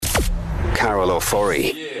Carol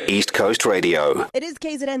Ofori, East Coast Radio. It is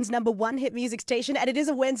KZN's number one hit music station, and it is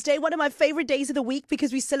a Wednesday, one of my favorite days of the week,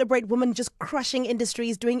 because we celebrate women just crushing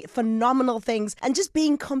industries, doing phenomenal things, and just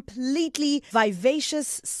being completely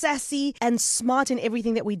vivacious, sassy, and smart in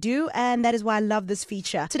everything that we do. And that is why I love this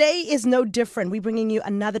feature. Today is no different. We're bringing you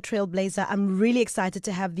another trailblazer. I'm really excited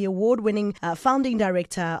to have the award-winning founding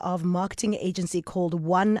director of marketing agency called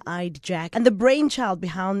One-Eyed Jack, and the brainchild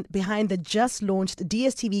behind the just launched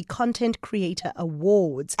DSTV Content Creator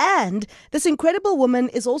Awards. And this incredible woman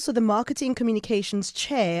is also the marketing communications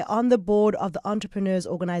chair on the board of the Entrepreneurs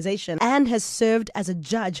Organization and has served as a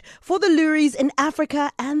judge for the Loeries in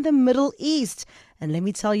Africa and the Middle East. And let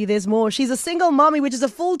me tell you, there's more. She's a single mommy, which is a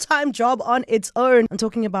full-time job on its own. I'm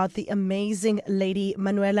talking about the amazing lady,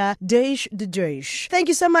 Manuela Deutsch de Deutsch. Thank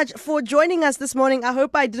you so much for joining us this morning. I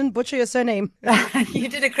hope I didn't butcher your surname. You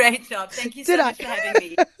did a great job. Thank you so much for having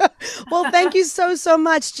me. Well, thank you so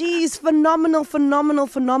much. Geez, phenomenal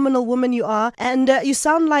woman you are. And you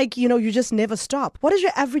sound like, you just never stop. What does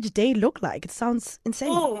your average day look like? It sounds insane.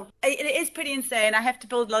 Oh, it is pretty insane. I have to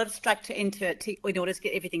build a lot of structure into it in order to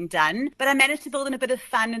get everything done. But I managed to build a bit of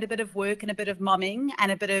fun and a bit of work and a bit of momming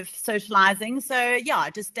and a bit of socializing. So yeah,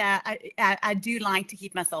 just I do like to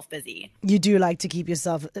keep myself busy. You do like to keep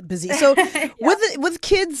yourself busy. So Yeah. with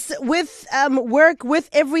kids, with work, with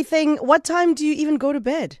everything, what time do you even go to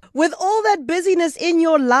bed? With all that busyness in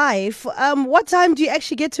your life, what time do you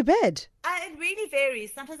actually get to bed? It really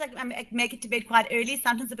varies. Sometimes I make it to bed quite early,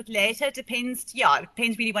 sometimes a bit later. It depends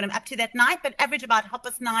really what I'm up to that night, but average about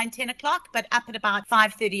 9:30, 10 o'clock, but up at about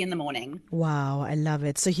 5:30 in the morning. Wow, I love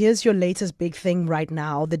it. So here's your latest big thing right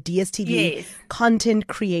now, the DSTV Yes. Content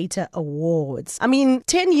Creator Awards. I mean,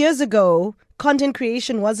 10 years ago, content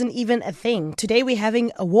creation wasn't even a thing. Today we're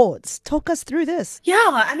having awards. Talk us through this. Yeah,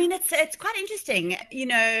 I mean, it's quite interesting.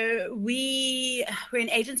 We're an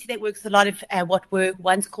agency that works with a lot of what were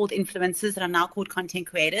once called influencers that are now called content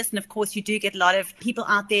creators. And of course, you do get a lot of people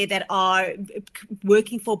out there that are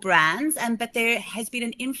working for brands. But there has been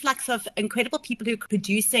an influx of incredible people who are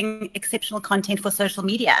producing exceptional content for social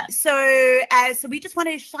media. So we just want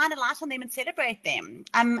to shine a light on them and celebrate them.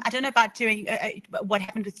 I don't know about during what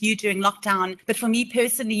happened with you during lockdown, but for me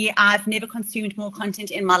personally, I've never consumed more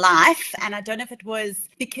content in my life. And I don't know if it was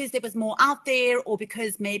because there was more out there, or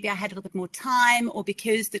because maybe I had a little bit more time, or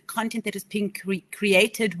because the content that was being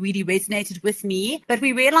created really resonated with me. But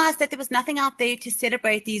we realized that there was nothing out there to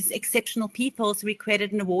celebrate these exceptional people. So we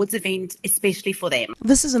created an awards event especially for them.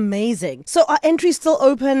 This is amazing. So are entries still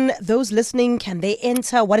open? Those listening, can they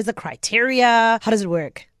enter? What is the criteria? How does it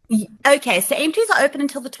work? Okay, so entries are open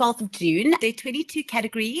until the 12th of June. There are 22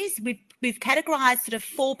 categories. We've categorized sort of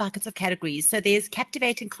 4 buckets of categories. So there's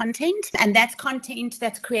captivating content, and that's content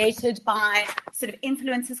that's created by sort of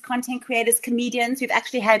influencers, content creators, comedians. We've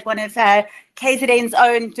actually had one of KZN's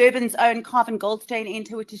own, Durban's own, Carvin Goldstein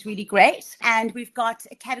enter, which is really great. And we've got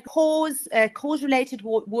a category cause-related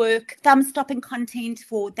work, thumb-stopping content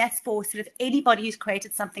that's for sort of anybody who's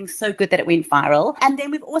created something so good that it went viral. And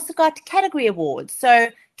then we've also got category awards. So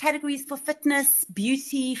categories for fitness,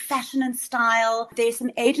 beauty, fashion and style. There's some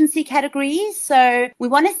agency categories. So we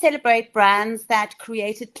want to celebrate brands that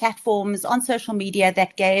created platforms on social media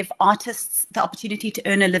that gave artists the opportunity to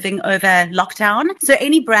earn a living over lockdown. So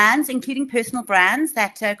any brands, including personal brands,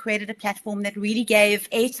 that created a platform that really gave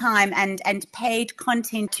airtime and paid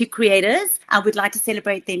content to creators, I would like to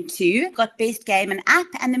celebrate them too. We've got best game and app,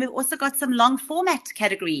 and then we've also got some long format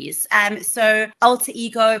categories. So alter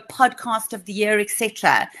ego, podcast of the year,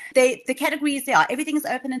 etc. The categories everything is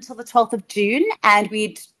open until the 12th of June, and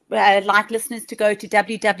we'd like listeners to go to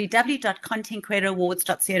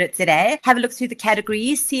www.contentcreatorawards.co.za, have a look through the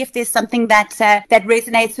categories, see if there's something that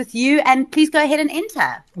resonates with you, and please go ahead and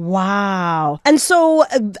enter. Wow. And so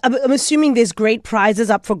I'm assuming there's great prizes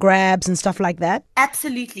up for grabs and stuff like that?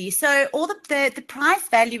 Absolutely. So all the prize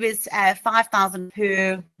value is 5,000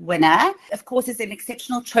 per winner. Of course, there's an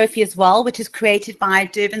exceptional trophy as well, which is created by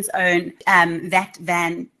Durban's own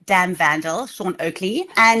Dan Vandal, Sean Oakley.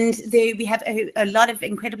 And there we have a lot of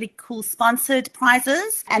incredibly cool sponsored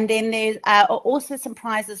prizes. And then there are also some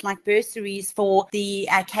prizes like bursaries for the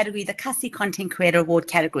category, the Kasi Content Creator Award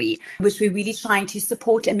category, which we're really trying to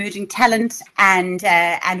support emerging talent. And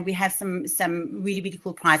we have some really, really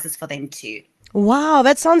cool prizes for them too. Wow,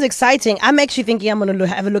 that sounds exciting. I'm actually thinking I'm going to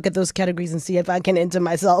have a look at those categories and see if I can enter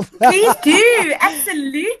myself. Please do.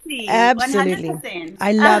 Absolutely. Absolutely. 100%.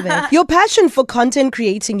 I love it. Your passion for content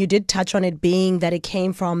creating, you did touch on it being that it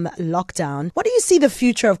came from lockdown. What do you see the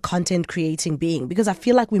future of content creating being? Because I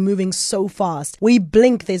feel like we're moving so fast. We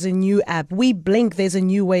blink, there's a new app. We blink, there's a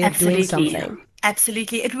new way of doing something.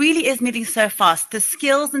 Absolutely. It really is moving so fast. The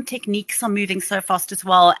skills and techniques are moving so fast as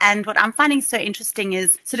well. And what I'm finding so interesting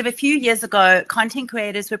is sort of a few years ago, content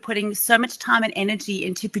creators were putting so much time and energy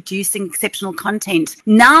into producing exceptional content.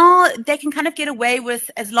 Now they can kind of get away with,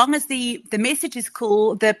 as long as the message is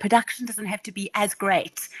cool, the production doesn't have to be as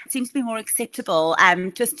great. It seems to be more acceptable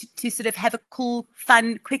just to sort of have a cool,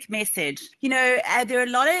 fun, quick message. There are a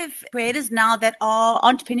lot of creators now that are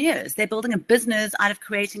entrepreneurs. They're building a business out of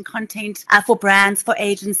creating content for brands, for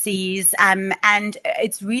agencies, and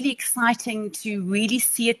it's really exciting to really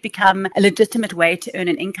see it become a legitimate way to earn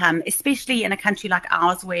an income, especially in a country like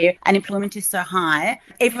ours where unemployment is so high.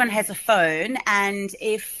 Everyone has a phone, and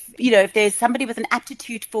if there's somebody with an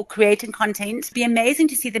aptitude for creating content, it'd be amazing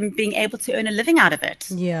to see them being able to earn a living out of it.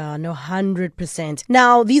 Yeah, no, 100%.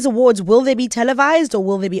 Now, these awards, will they be televised or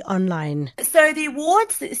will they be online? So the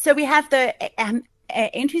awards, we have the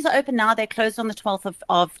entries are open now. They're closed on the 12th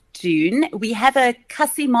of June. We have a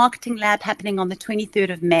Kasi Marketing Lab happening on the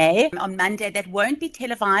 23rd of May on Monday. That won't be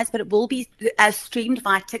televised, but it will be streamed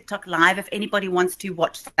via TikTok Live if anybody wants to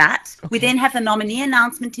watch that. Okay. We then have the nominee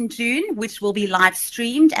announcement in June, which will be live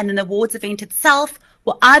streamed, and then the awards event itself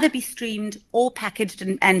will either be streamed or packaged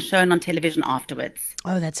and shown on television afterwards.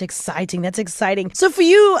 Oh, that's exciting. That's exciting. So for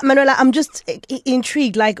you, Manuela, I'm just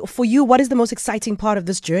intrigued. Like, for you, what is the most exciting part of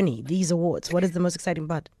this journey, these awards? What is the most exciting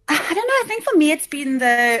part? I don't know. I think for me, it's been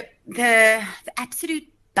the absolute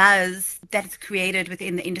buzz that it's created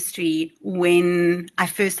within the industry when I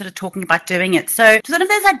first started talking about doing it. So it was one of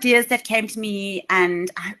those ideas that came to me, and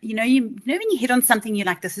when you hit on something, you're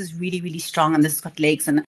like, this is really, really strong and this has got legs.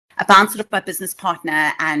 And I bounced it off my business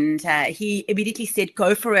partner, and he immediately said,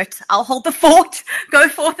 go for it. I'll hold the fort. Go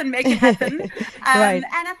forth and make it happen. Right.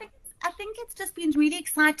 And I think it's just been really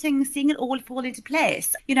exciting seeing it all fall into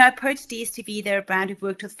place. I approached DSTV, they're a brand we've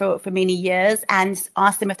worked with for many years, and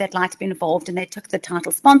asked them if they'd like to be involved, and they took the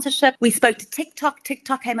title sponsorship. We spoke to TikTok.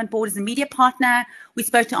 TikTok came on board as a media partner. We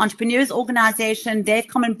spoke to Entrepreneurs Organization. They've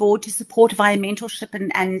come on board to support via mentorship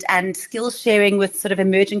and skills sharing with sort of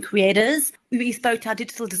emerging creators. We spoke to our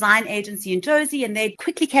digital design agency in Josie, and they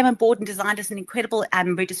quickly came on board and designed us an incredible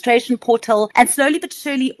registration portal. And slowly but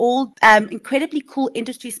surely, all incredibly cool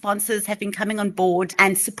industry sponsors have been coming on board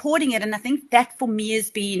and supporting it. And I think that for me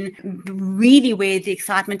has been really where the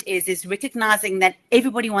excitement is recognizing that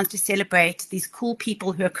everybody wants to celebrate these cool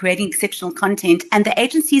people who are creating exceptional content, and the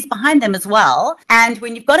agencies behind them as well. And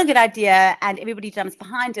when you've got a good idea and everybody jumps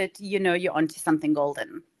behind it, you're onto something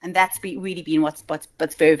golden. And that's really been what's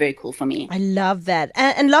very, very cool for me. I love that.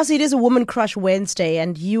 And lastly, it is a Woman Crush Wednesday,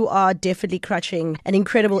 and you are definitely crushing an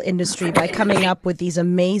incredible industry by coming up with these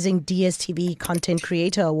amazing DSTV Content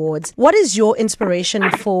Creator Awards. What is your inspiration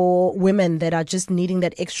for women that are just needing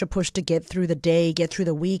that extra push to get through the day, get through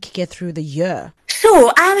the week, get through the year?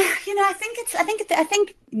 Sure. I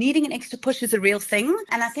think needing an extra push is a real thing.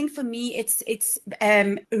 And I think for me, it's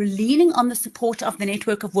leaning on the support of the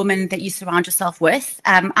network of women that you surround yourself with.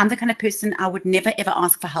 I'm the kind of person I would never, ever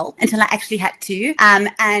ask for help until I actually had to.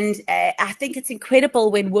 I think it's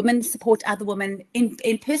incredible when women support other women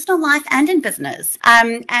in personal life and in business.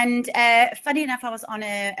 Funny enough, I was on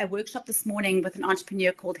a workshop this morning with an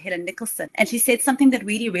entrepreneur called Helen Nicholson, and she said something that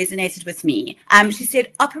really resonated with me. She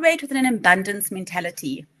said, operate with an abundance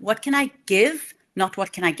mentality. What can I give? Not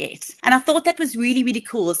what can I get? And I thought that was really, really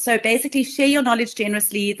cool. So basically, share your knowledge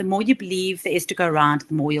generously. The more you believe there is to go around,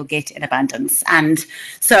 the more you'll get in abundance. And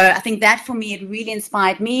so I think that for me, it really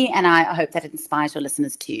inspired me, and I hope that it inspires your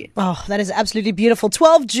listeners too. Oh, that is absolutely beautiful.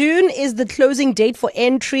 12 June is the closing date for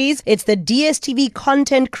entries. It's the DSTV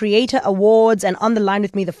Content Creator Awards, and on the line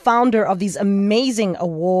with me, the founder of these amazing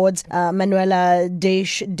awards, Manuela de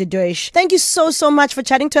Deutsch. Thank you so much for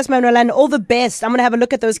chatting to us, Manuela, and all the best. I'm going to have a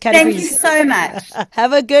look at those categories. Thank you so much.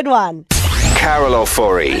 Have a good one. Carol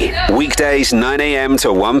Ofori, weekdays 9 a.m.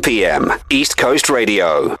 to 1 p.m. East Coast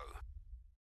Radio.